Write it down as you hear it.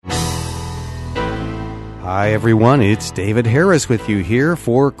Hi, everyone. It's David Harris with you here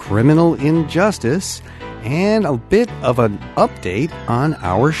for Criminal Injustice and a bit of an update on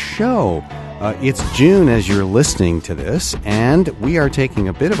our show. It's June as you're listening to this, and we are taking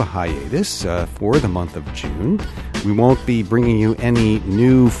a bit of a hiatus for the month of June. We won't be bringing you any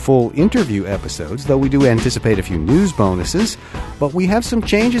new full interview episodes, though we do anticipate a few news bonuses. But we have some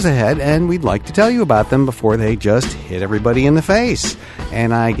changes ahead, and we'd like to tell you about them before they just hit everybody in the face.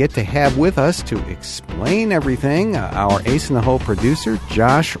 And I get to have with us to explain everything our ace in the hole producer,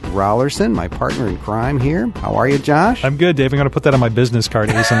 Josh Rollerson, my partner in crime here. How are you, Josh? I'm good, Dave. I'm going to put that on my business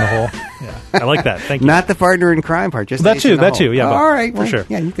card, ace in the hole. Yeah, I like that. Thank you. Not the partner in crime part, just that ace too. in the That hole. too. Yeah, all right, for sure.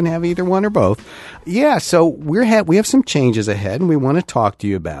 Yeah, you can have either one or both. Yeah, so we have some changes ahead, and we want to talk to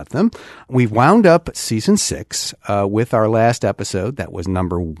you about them. We've wound up season 6 with our last episode. That was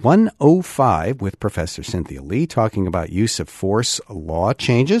number 105 with Professor Cynthia Lee talking about use of force law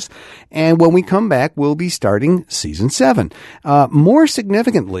changes. And when we come back, we'll be starting season 7. More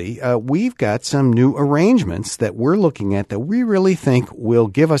significantly, we've got some new arrangements that we're looking at that we really think will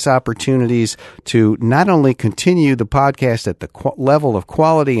give us opportunities to not only continue the podcast at the level of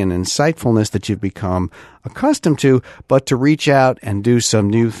quality and insightfulness that you've become accustomed to, but to reach out and do some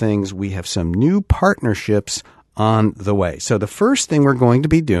new things. We have some new partnerships on the way. So the first thing we're going to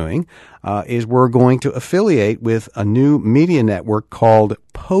be doing is we're going to affiliate with a new media network called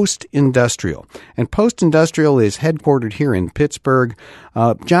Post-Industrial. And Post-Industrial is headquartered here in Pittsburgh.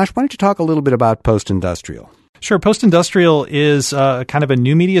 Josh, why don't you talk a little bit about Post-Industrial? Sure. Post-Industrial is kind of a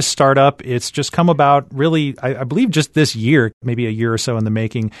new media startup. It's just come about really, I believe, just this year, maybe a year or so in the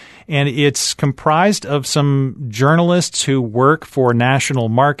making. And it's comprised of some journalists who work for national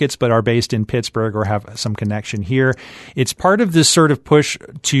markets but are based in Pittsburgh or have some connection here. It's part of this sort of push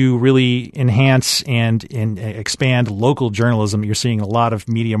to really enhance and expand local journalism. You're seeing a lot of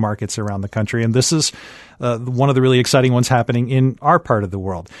media markets around the country, and this is one of the really exciting ones happening in our part of the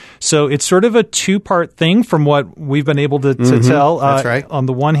world. So it's sort of a two-part thing from what we've been able to tell. That's right. On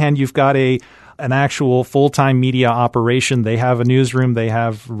the one hand, you've got an actual full-time media operation. They have a newsroom, they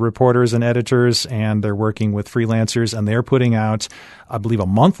have reporters and editors, and they're working with freelancers, and they're putting out, I believe, a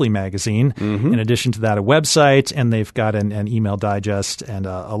monthly magazine. In addition to that, a website, and they've got an email digest and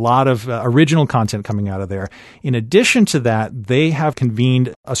a lot of original content coming out of there. In addition to that, they have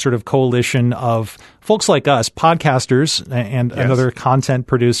convened a sort of coalition of folks like us, podcasters and other content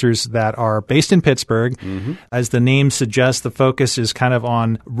producers that are based in Pittsburgh. As the name suggests, the focus is kind of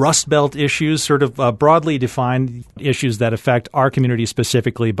on Rust Belt issues, sort of broadly defined issues that affect our community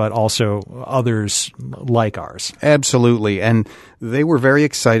specifically, but also others like ours. Absolutely. And they were very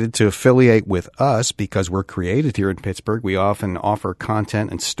excited to affiliate with us because we're created here in Pittsburgh. We often offer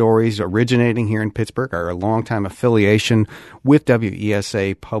content and stories originating here in Pittsburgh. Our longtime affiliation with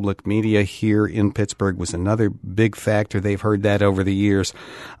WESA Public Media here in Pittsburgh was another big factor. They've heard that over the years.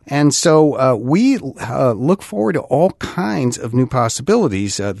 And so we look forward to all kinds of new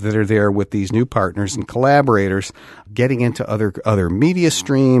possibilities that are there with these new partners and collaborators, getting into other media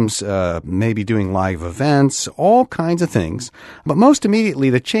streams, maybe doing live events, all kinds of things. But most immediately,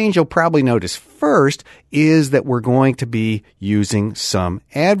 the change you'll probably notice first is that we're going to be using some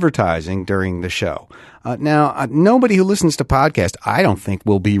advertising during the show. Now, nobody who listens to podcasts, I don't think,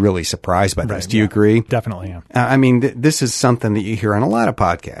 will be really surprised by this. Do you agree? Definitely, yeah. I mean, this is something that you hear on a lot of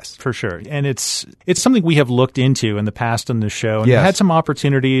podcasts. For sure. And it's something we have looked into in the past on the show. And we've had some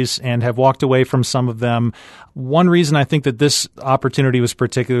opportunities and have walked away from some of them. One reason I think that this opportunity was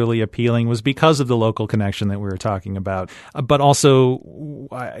particularly appealing was because of the local connection that we were talking about. But also,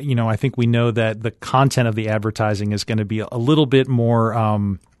 I think we know that the content of the advertising is going to be a little bit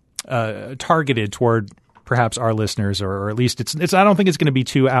more targeted toward perhaps our listeners, or at least it's. I don't think it's going to be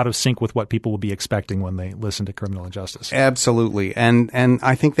too out of sync with what people will be expecting when they listen to Criminal Injustice. Absolutely, and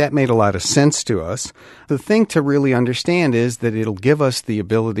I think that made a lot of sense to us. The thing to really understand is that it'll give us the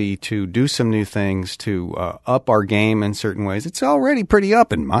ability to do some new things, to up our game in certain ways. It's already pretty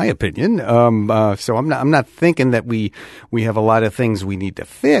up, in my opinion. So I'm not thinking that we have a lot of things we need to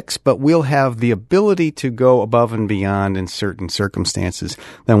fix, but we'll have the ability to go above and beyond in certain circumstances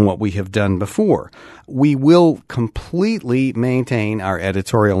than what we have done before. We will completely maintain our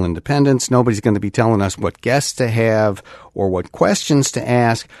editorial independence. Nobody's going to be telling us what guests to have or what questions to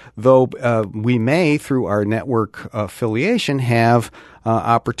ask, though we may, through our network affiliation, have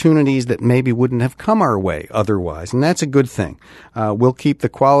opportunities that maybe wouldn't have come our way otherwise. And that's a good thing. We'll keep the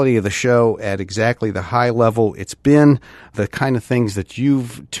quality of the show at exactly the high level it's been. The kind of things that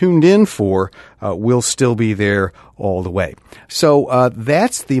you've tuned in for will still be there all the way. So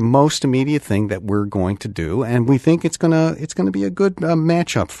that's the most immediate thing that we're going to do, and we think it's gonna be a good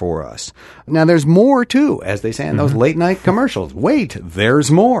matchup for us. Now, there's more too, as they say in those late night commercials. Wait,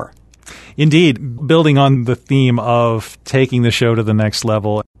 there's more. Indeed, building on the theme of taking the show to the next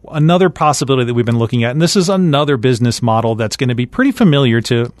level, another possibility that we've been looking at, and this is another business model that's going to be pretty familiar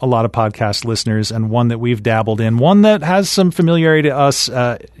to a lot of podcast listeners, and one that we've dabbled in, one that has some familiarity to us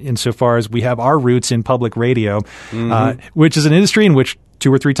insofar as we have our roots in public radio, which is an industry in which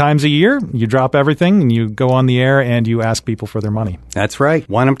 2 or 3 times a year, you drop everything and you go on the air and you ask people for their money. That's right.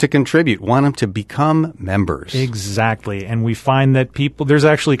 Want them to contribute. Want them to become members. Exactly. And we find that there's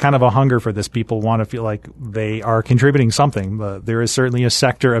actually kind of a hunger for this. People want to feel like they are contributing something. There is certainly a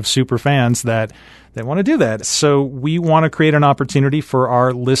sector of super fans that want to do that. So we want to create an opportunity for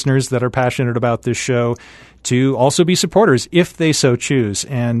our listeners that are passionate about this show to also be supporters if they so choose,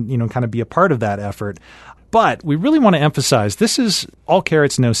 and kind of be a part of that effort. But we really want to emphasize this is all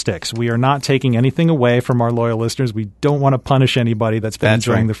carrots, no sticks. We are not taking anything away from our loyal listeners. We don't want to punish anybody that's been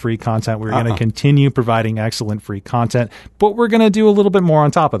enjoying the free content. We're going to continue providing excellent free content, but we're going to do a little bit more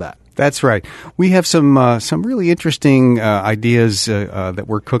on top of that. That's right. We have some really interesting ideas that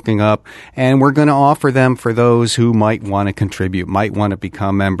we're cooking up, and we're going to offer them for those who might want to contribute, might want to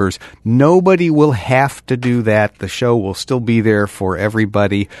become members. Nobody will have to do that. The show will still be there for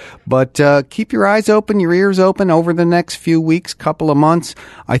everybody. But keep your eyes open, your ears open over the next few weeks, couple of months.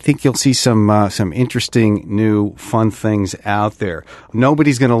 I think you'll see some interesting, new, fun things out there.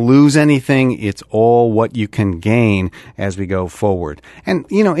 Nobody's going to lose anything. It's all what you can gain as we go forward. And,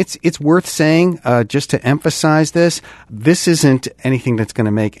 it's worth saying, just to emphasize this isn't anything that's going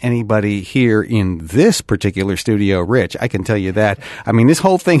to make anybody here in this particular studio rich. I can tell you that. I mean, this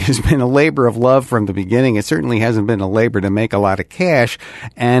whole thing has been a labor of love from the beginning. It certainly hasn't been a labor to make a lot of cash.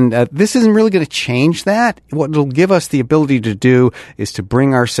 And this isn't really going to change that. What it'll give us the ability to do is to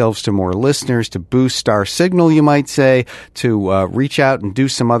bring ourselves to more listeners, to boost our signal, you might say, to reach out and do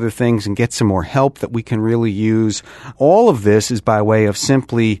some other things and get some more help that we can really use. All of this is by way of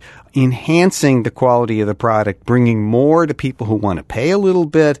simply enhancing the quality of the product, bringing more to people who want to pay a little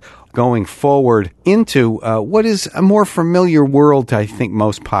bit, going forward into what is a more familiar world to, I think,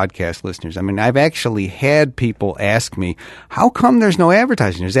 most podcast listeners. I mean, I've actually had people ask me, how come there's no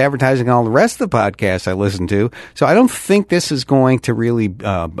advertising? There's advertising on all the rest of the podcasts I listen to. So I don't think this is going to really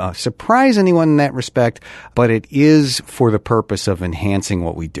surprise anyone in that respect, but it is for the purpose of enhancing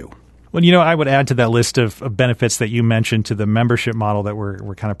what we do. Well, I would add to that list of benefits that you mentioned to the membership model that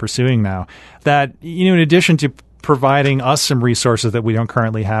we're kind of pursuing now, that, in addition to providing us some resources that we don't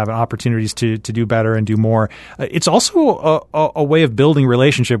currently have and opportunities to do better and do more. It's also a way of building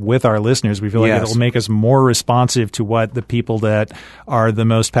relationship with our listeners. We feel like it will make us more responsive to what the people that are the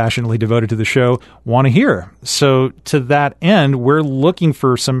most passionately devoted to the show want to hear. So to that end, we're looking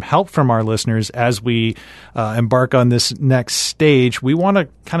for some help from our listeners as we embark on this next stage. We want to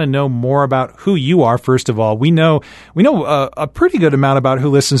kind of know more about who you are, first of all. We know a pretty good amount about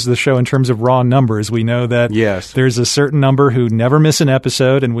who listens to the show in terms of raw numbers. We know that there's a certain number who never miss an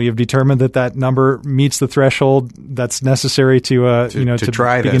episode, and we have determined that number meets the threshold that's necessary to begin to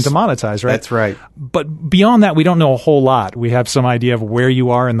monetize, right? That's right. But beyond that, we don't know a whole lot. We have some idea of where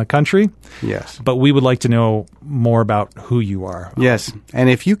you are in the country. Yes. But we would like to know more about who you are. Yes. And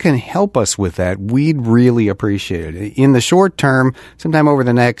if you can help us with that, we'd really appreciate it. In the short term, sometime over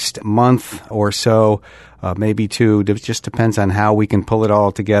the next month or so, maybe 2. It just depends on how we can pull it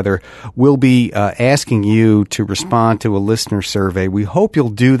all together. We'll be asking you to respond to a listener survey. We hope you'll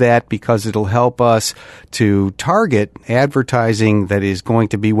do that because it'll help us to target advertising that is going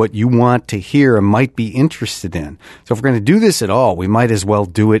to be what you want to hear and might be interested in. So if we're going to do this at all, we might as well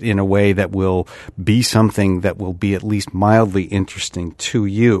do it in a way that will be something that will be at least mildly interesting to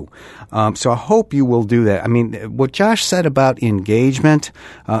you. So I hope you will do that. I mean, what Josh said about engagement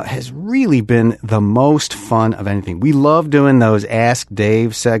has really been the most fun of anything. We love doing those Ask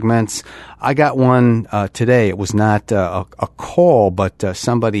Dave segments. I got one today. It was not a call, but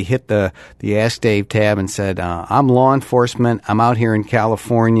somebody hit the Ask Dave tab and said, I'm law enforcement. I'm out here in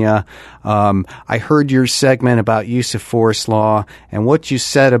California. I heard your segment about use of force law, and what you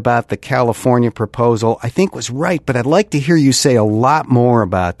said about the California proposal I think was right, but I'd like to hear you say a lot more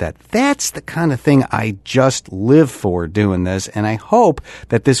about that. That's the kind of thing I just live for doing this, and I hope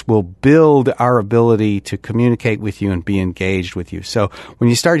that this will build our ability to communicate with you and be engaged with you. So when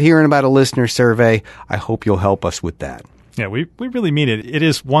you start hearing about a listener survey, I hope you'll help us with that. Yeah, we really mean it. It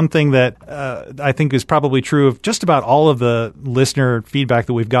is one thing that I think is probably true of just about all of the listener feedback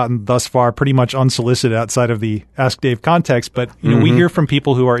that we've gotten thus far, pretty much unsolicited outside of the Ask Dave context. But we hear from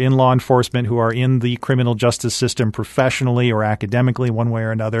people who are in law enforcement, who are in the criminal justice system professionally or academically, one way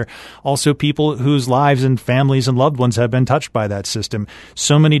or another. Also people whose lives and families and loved ones have been touched by that system.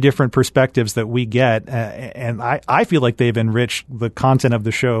 So many different perspectives that we get, and I feel like they've enriched the content of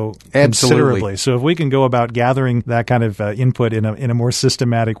the show considerably. So if we can go about gathering that kind of input in a more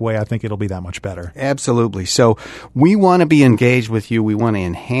systematic way, I think it'll be that much better. Absolutely. So we want to be engaged with you. We want to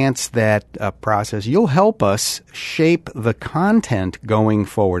enhance that process. You'll help us shape the content going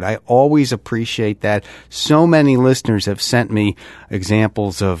forward. I always appreciate that. So many listeners have sent me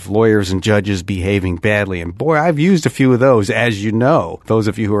examples of lawyers and judges behaving badly. And boy, I've used a few of those, as you know, those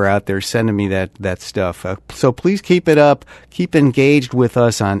of you who are out there sending me that stuff. So please keep it up. Keep engaged with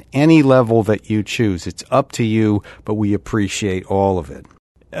us on any level that you choose. It's up to you, but we appreciate all of it.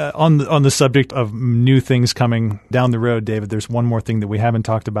 On the subject of new things coming down the road, David, there's one more thing that we haven't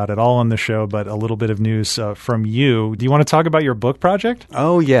talked about at all on the show, but a little bit of news from you. Do you want to talk about your book project?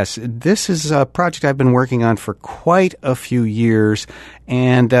 Oh, yes. This is a project I've been working on for quite a few years.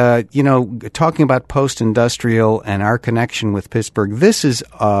 And, talking about post-industrial and our connection with Pittsburgh, this is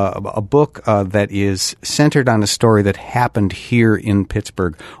a book that is centered on a story that happened here in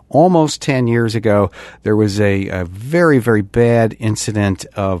Pittsburgh. Almost 10 years ago, there was a very, very bad incident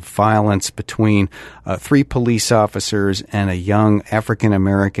of violence between 3 police officers and a young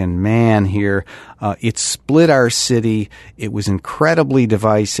African-American man here. It split our city. It was incredibly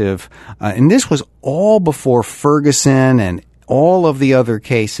divisive. And this was all before Ferguson and all of the other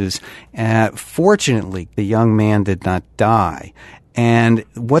cases. Fortunately, the young man did not die. And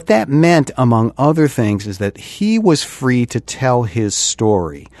what that meant, among other things, is that he was free to tell his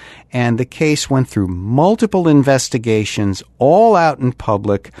story. And the case went through multiple investigations, all out in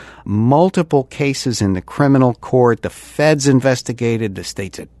public, multiple cases in the criminal court. The feds investigated, the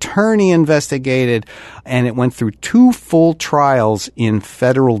state's attorney investigated, and it went through 2 full trials in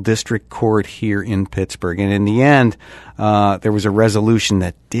federal district court here in Pittsburgh. And in the end, there was a resolution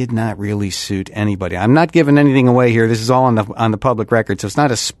that did not really suit anybody. I'm not giving anything away here. This is all on the public record, so it's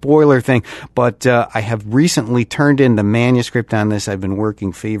not a spoiler thing. But I have recently turned in the manuscript on this. I've been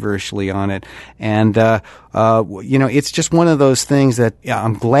working feverishly on it, and it's just one of those things that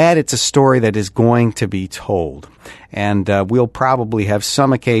I'm glad it's a story that is going to be told. And we'll probably have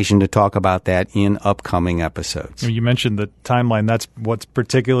some occasion to talk about that in upcoming episodes. You mentioned the timeline. That's what's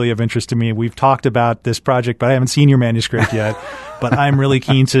particularly of interest to me. We've talked about this project, but I haven't seen your manuscript yet. But I'm really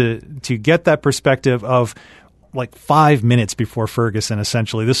keen to get that perspective of like 5 minutes before Ferguson,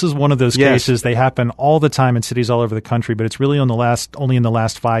 essentially. This is one of those cases. They happen all the time in cities all over the country, but it's really only in the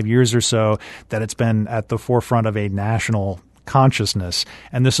last 5 years or so that it's been at the forefront of a national consciousness.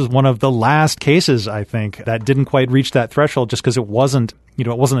 And this is one of the last cases, I think, that didn't quite reach that threshold just because it wasn't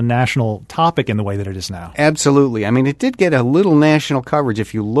a national topic in the way that it is now. Absolutely. I mean, it did get a little national coverage.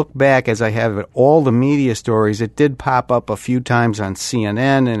 If you look back, as I have at all the media stories, it did pop up a few times on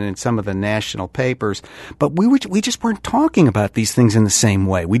CNN and in some of the national papers. But we just weren't talking about these things in the same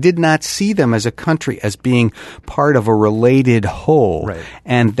way. We did not see them as a country as being part of a related whole. Right.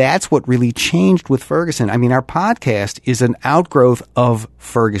 And that's what really changed with Ferguson. I mean, our podcast is an outgrowth of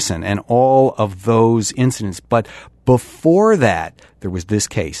Ferguson and all of those incidents. But before that, there was this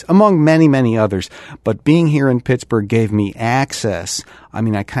case, among many, many others. But being here in Pittsburgh gave me access. I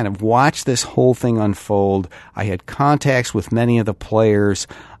mean, I kind of watched this whole thing unfold. I had contacts with many of the players,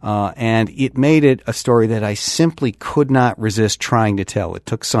 and it made it a story that I simply could not resist trying to tell. It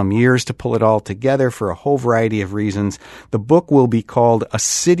took some years to pull it all together for a whole variety of reasons. The book will be called A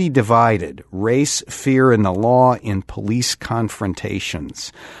City Divided: Race, Fear, and the Law in Police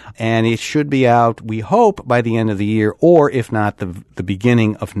Confrontations. And it should be out, we hope, by the end of the year, or if not, the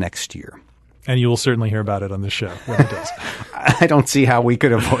beginning of next year. And you will certainly hear about it on this show when it does. I don't see how we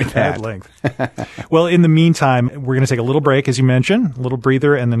could avoid that. At length. Well, in the meantime, we're going to take a little break, as you mentioned, a little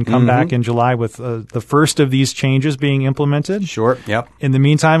breather, and then come back in July with the first of these changes being implemented. Sure, yep. In the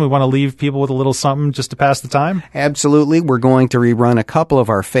meantime, we want to leave people with a little something just to pass the time. Absolutely. We're going to rerun a couple of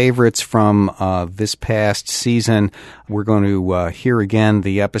our favorites from this past season. We're going to hear again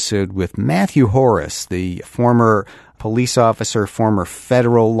the episode with Matthew Horace, the former police officer, former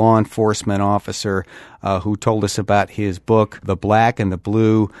federal law enforcement officer, who told us about his book, The Black and the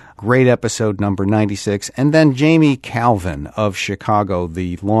Blue. Great episode number 96. And then Jamie Calvin of Chicago,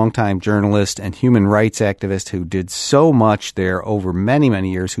 the longtime journalist and human rights activist who did so much there over many,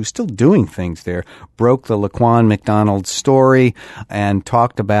 many years, who's still doing things there, broke the Laquan McDonald story and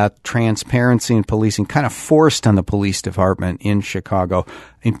talked about transparency in policing, kind of forced on the police department in Chicago.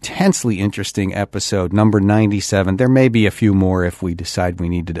 Intensely interesting episode, number 97. There may be a few more if we decide we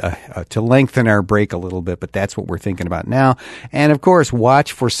need to lengthen our break a little bit, but that's what we're thinking about now. And, of course,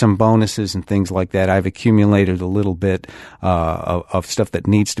 watch for some bonuses and things like that. I've accumulated a little bit of stuff that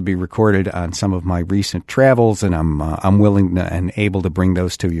needs to be recorded on some of my recent travels, and I'm willing and able to bring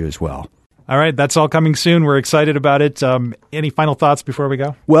those to you as well. All right, that's all coming soon. We're excited about it. Any final thoughts before we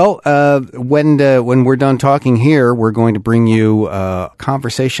go? Well, when we're done talking here, we're going to bring you a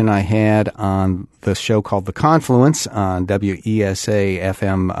conversation I had on the show called The Confluence on WESA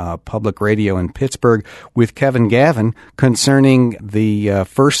FM Public Radio in Pittsburgh with Kevin Gavin concerning the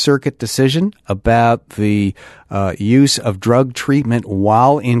First Circuit decision about the use of drug treatment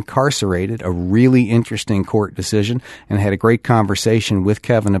while incarcerated, a really interesting court decision, and I had a great conversation with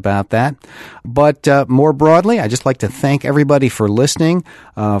Kevin about that. But more broadly, I'd just like to thank everybody for listening,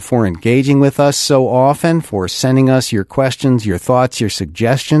 for engaging with us so often, for sending us your questions, your thoughts, your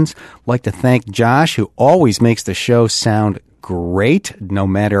suggestions. I'd like to thank Josh, who always makes the show sound great, no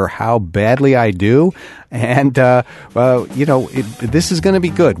matter how badly I do. And, this is going to be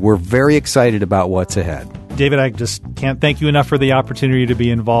good. We're very excited about what's ahead. David, I just can't thank you enough for the opportunity to be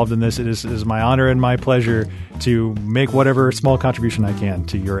involved in this. It is my honor and my pleasure to make whatever small contribution I can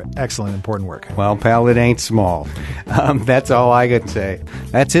to your excellent, important work. Well, pal, it ain't small. That's all I can say.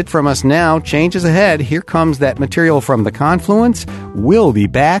 That's it from us now. Change is ahead. Here comes that material from The Confluence. We'll be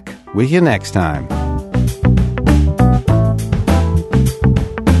back with you next time.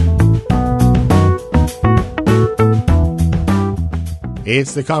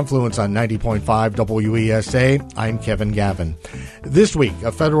 It's The Confluence on 90.5 WESA. I'm Kevin Gavin. This week,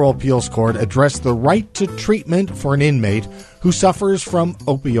 a federal appeals court addressed the right to treatment for an inmate who suffers from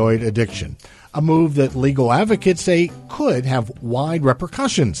opioid addiction, a move that legal advocates say could have wide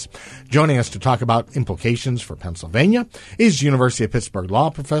repercussions. Joining us to talk about implications for Pennsylvania is University of Pittsburgh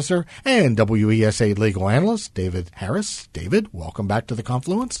law professor and WESA legal analyst David Harris. David, welcome back to The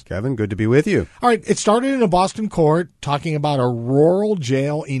Confluence. Kevin, good to be with you. All right, it started in a Boston court talking about a rural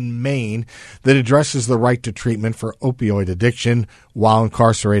jail in Maine that addresses the right to treatment for opioid addiction while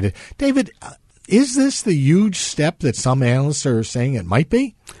incarcerated. David, is this the huge step that some analysts are saying it might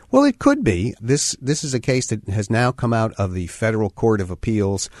be? Well, it could be. This is a case that has now come out of the Federal Court of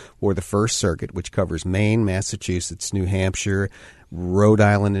Appeals for the First Circuit, which covers Maine, Massachusetts, New Hampshire, Rhode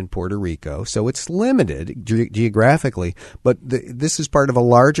Island, and Puerto Rico. So it's limited geographically, but this is part of a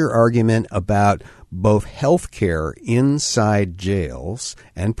larger argument about both health care inside jails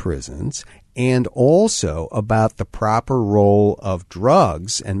and prisons, and also about the proper role of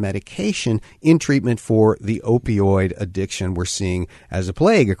drugs and medication in treatment for the opioid addiction we're seeing as a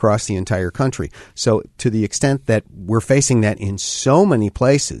plague across the entire country. So to the extent that we're facing that in so many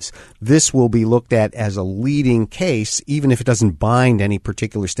places, this will be looked at as a leading case, even if it doesn't bind any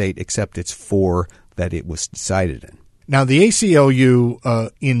particular state except it's four that it was decided in. Now, the ACLU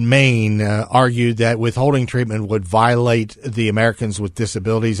in Maine argued that withholding treatment would violate the Americans with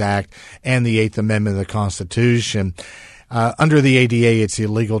Disabilities Act and the Eighth Amendment of the Constitution. Under the ADA, it's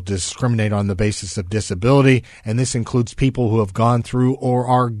illegal to discriminate on the basis of disability, and this includes people who have gone through or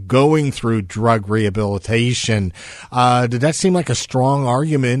are going through drug rehabilitation. Did that seem like a strong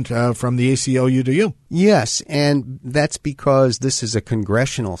argument from the ACLU to you? Yes, and that's because this is a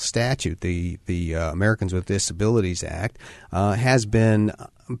congressional statute. The Americans with Disabilities Act has been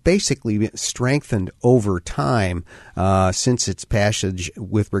basically strengthened over time since its passage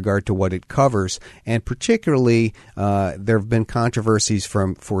with regard to what it covers, and particularly there have been controversies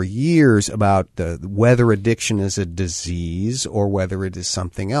for years about whether addiction is a disease or whether it is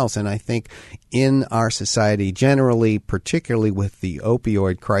something else. And I think in our society generally, particularly with the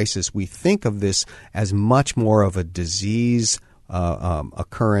opioid crisis, we think of this as much more of a disease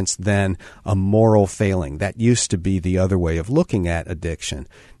occurrence than a moral failing. That used to be the other way of looking at addiction.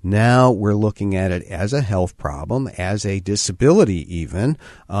 Now we're looking at it as a health problem, as a disability even,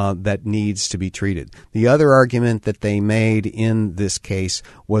 that needs to be treated. The other argument that they made in this case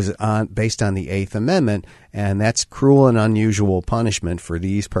was based on the Eighth Amendment, And that's cruel and unusual punishment for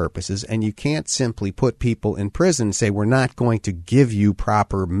these purposes. And you can't simply put people in prison and say, we're not going to give you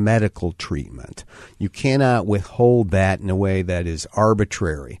proper medical treatment. You cannot withhold that in a way that is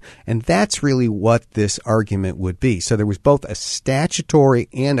arbitrary. And that's really what this argument would be. So there was both a statutory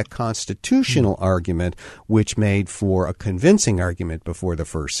and a constitutional argument, which made for a convincing argument before the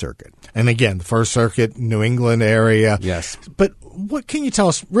First Circuit. And again, the First Circuit, New England area. Yes. But what can you tell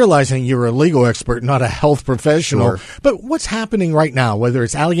us, realizing you're a legal expert, not a health professional, Sure. but what's happening right now, whether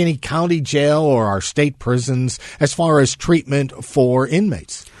it's Allegheny County Jail or our state prisons, as far as treatment for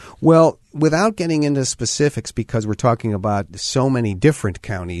inmates? Well, without getting into specifics, because we're talking about so many different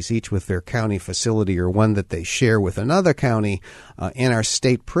counties, each with their county facility or one that they share with another county, in our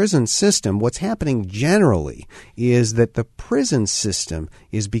state prison system, what's happening generally is that the prison system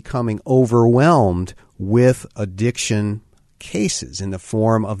is becoming overwhelmed with addiction cases in the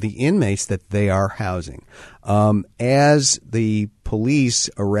form of the inmates that they are housing. As the police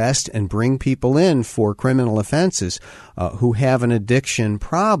arrest and bring people in for criminal offenses who have an addiction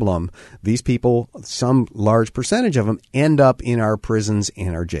problem, these people, some large percentage of them, end up in our prisons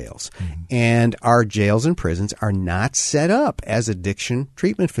and our jails. Mm-hmm. And our jails and prisons are not set up as addiction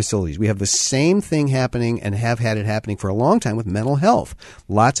treatment facilities. We have the same thing happening and have had it happening for a long time with mental health.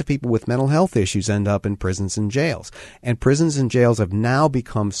 Lots of people with mental health issues end up in prisons and jails. And prisons and jails have now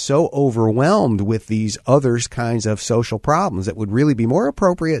become so overwhelmed with these other kinds of social problems that would really be more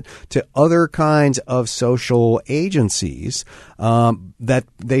appropriate to other kinds of social agencies, that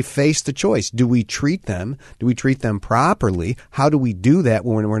they face the choice. Do we treat them? Do we treat them properly? How do we do that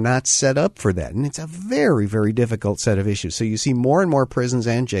when we're not set up for that? And it's a very, very difficult set of issues. So you see more and more prisons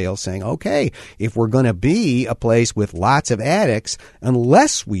and jails saying, okay, if we're going to be a place with lots of addicts,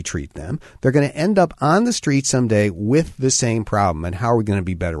 unless we treat them, they're going to end up on the street someday with the same problem. And how are we going to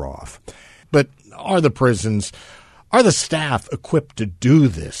be better off? But are the staff equipped to do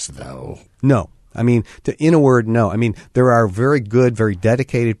this, though? No. I mean, in a word, no. I mean, there are very good, very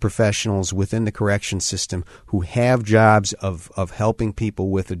dedicated professionals within the correction system who have jobs of helping people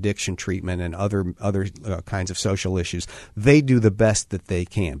with addiction treatment and other kinds of social issues. They do the best that they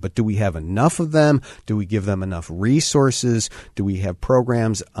can. But do we have enough of them? Do we give them enough resources? Do we have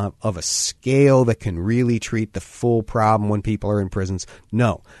programs of a scale that can really treat the full problem when people are in prisons?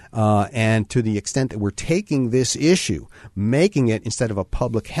 No. And to the extent that we're taking this issue, making it, instead of a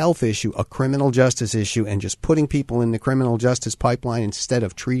public health issue, a criminal justice issue, and just putting people in the criminal justice pipeline instead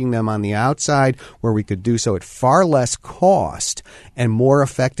of treating them on the outside, where we could do so at far less cost and more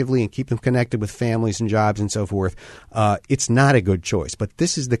effectively and keep them connected with families and jobs and so forth, it's not a good choice. But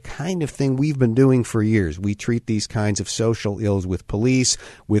this is the kind of thing we've been doing for years. We treat these kinds of social ills with police,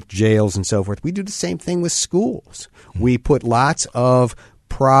 with jails and so forth. We do the same thing with schools. We put lots of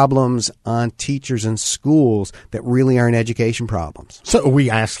problems on teachers and schools that really aren't education problems. So are we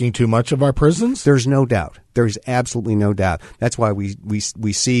asking too much of our prisons? There's no doubt. There's absolutely no doubt. That's why we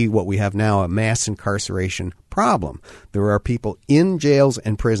see what we have now, a mass incarceration problem. There are people in jails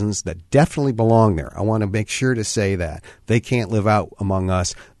and prisons that definitely belong there. I want to make sure to say that. They can't live out among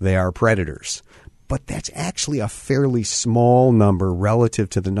us. They are predators. But that's actually a fairly small number relative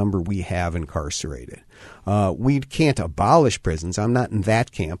to the number we have incarcerated. We can't abolish prisons. I'm not in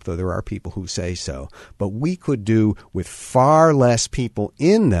that camp, though there are people who say so. But we could do with far less people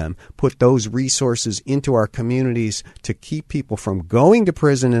in them, put those resources into our communities to keep people from going to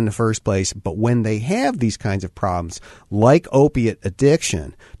prison in the first place. But when they have these kinds of problems, like opiate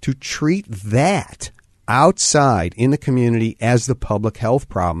addiction, to treat that outside in the community as the public health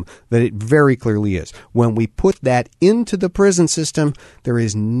problem that it very clearly is. When we put that into the prison system, there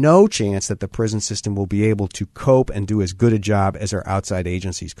is no chance that the prison system will be able to cope and do as good a job as our outside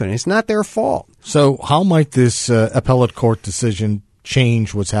agencies could. And it's not their fault. So how might this appellate court decision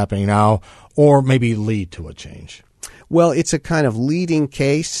change what's happening now, or maybe lead to a change? Well, it's a kind of leading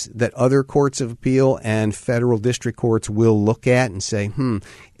case that other courts of appeal and federal district courts will look at and say,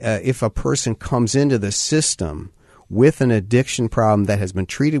 if a person comes into the system with an addiction problem that has been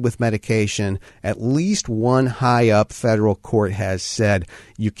treated with medication, at least one high-up federal court has said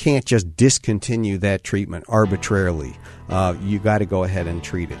you can't just discontinue that treatment arbitrarily. You got to go ahead and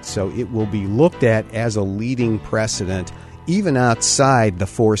treat it. So it will be looked at as a leading precedent. Even outside the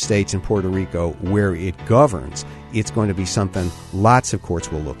 4 states in Puerto Rico where it governs, it's going to be something lots of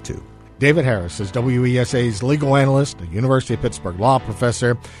courts will look to. David Harris is WESA's legal analyst, a University of Pittsburgh law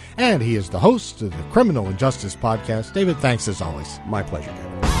professor, and he is the host of the Criminal and Justice podcast. David, thanks as always. My pleasure,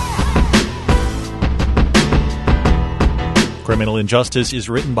 Kevin. Criminal and Justice is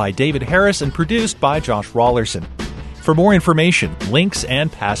written by David Harris and produced by Josh Rawlerson. For more information, links,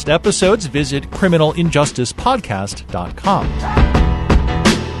 and past episodes, visit criminalinjusticepodcast.com.